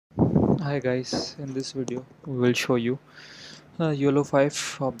Hi guys, in this video we will show you YOLO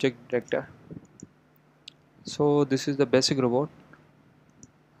 5 object detector. So this is the basic robot.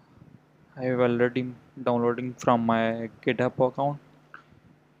 I have already downloading from my GitHub account.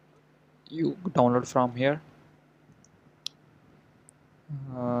 You download from here.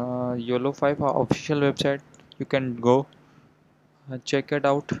 YOLO 5 official website. You can go check it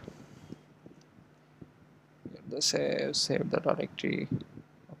out. The save the directory.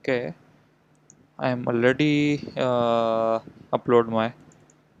 Okay, I am already upload my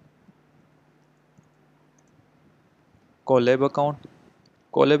collab account.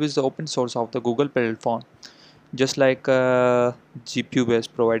 Collab is the open source of the Google platform, just like GPU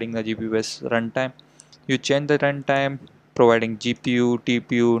based, providing the GPU based runtime. You change the runtime, providing GPU,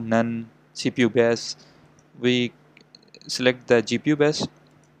 TPU, none, CPU based. We select the GPU based,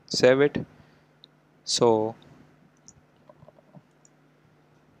 save it. So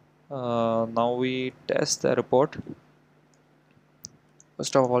now we test the report.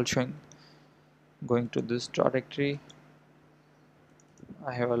 First of all, showing going to this directory.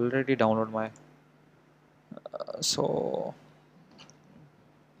 I have already downloaded my so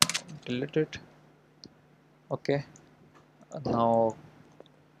delete it. Okay, now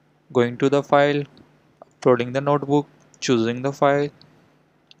going to the file, uploading the notebook, choosing the file.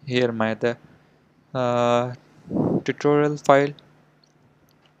 Here my the uh, tutorial file.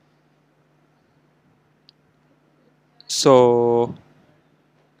 So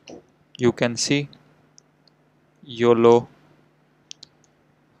you can see YOLO.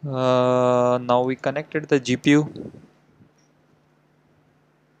 Now we connected the GPU.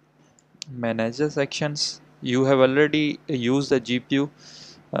 Manager sections. You have already used the GPU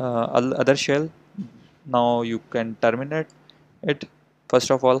other shell. Now you can terminate it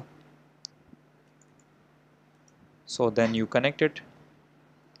first of all. So then you connect it.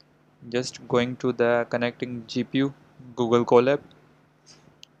 Just going to the connecting GPU Google Colab.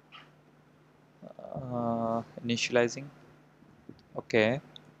 Initializing. Okay,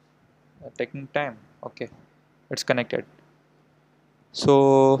 taking time. Okay, it's connected.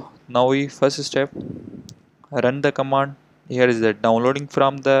 So now we first step run the command. Here is the downloading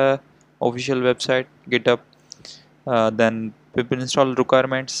from the official website GitHub, then pip install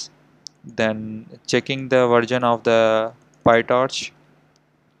requirements, then checking the version of the PyTorch.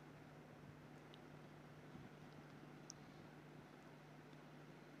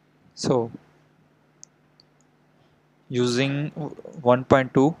 So using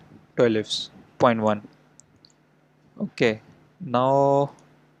 1.2 to 11.1. Okay, now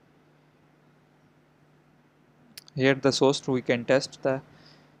here the source we can test the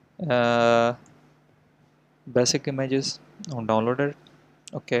uh, basic images downloaded.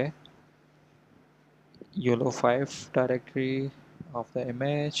 Okay, YOLO 5 directory of the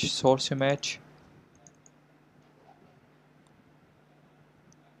image, source image.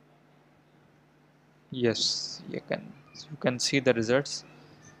 Yes, you can see the results.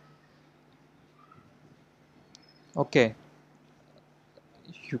 Okay,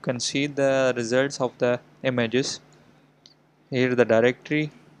 you can see the results of the images. Here the directory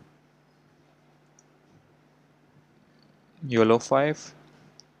YOLO 5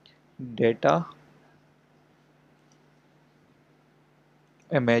 data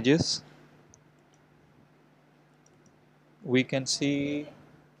images. We can see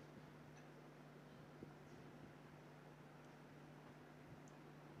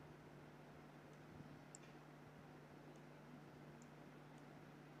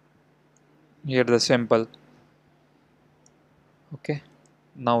here the sample. Okay,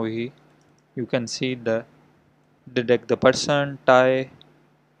 now you can see the detect the person tie.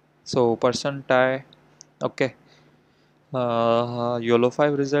 So person tie. Okay, YOLO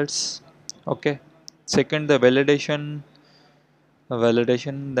 5 results. Okay, second the validation,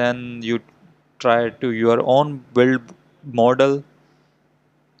 then you try to your own build model.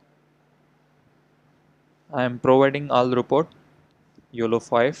 I am providing all report YOLO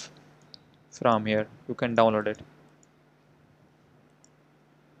 5 from here. You can download it.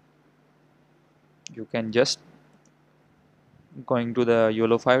 You can just going to the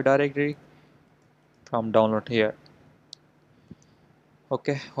YOLO 5 directory from download here.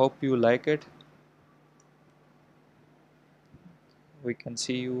 Okay, hope you like it. We can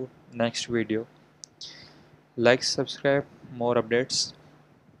see you next video. Like, subscribe, more updates.